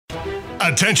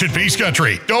Attention Peace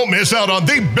Country, don't miss out on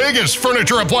the biggest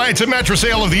furniture, appliance, and mattress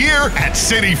sale of the year at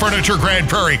City Furniture Grand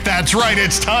Prairie. That's right,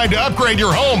 it's time to upgrade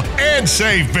your home and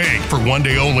save big. For one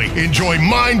day only, enjoy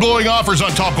mind-blowing offers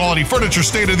on top quality furniture,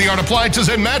 state-of-the-art appliances,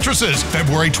 and mattresses.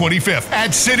 February 25th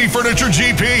at City Furniture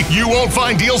GP. You won't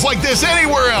find deals like this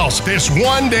anywhere else. This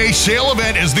one-day sale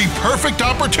event is the perfect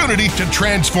opportunity to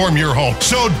transform your home.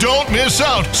 So don't miss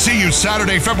out. See you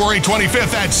Saturday, February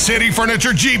 25th at City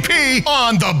Furniture GP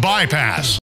on the Bypass.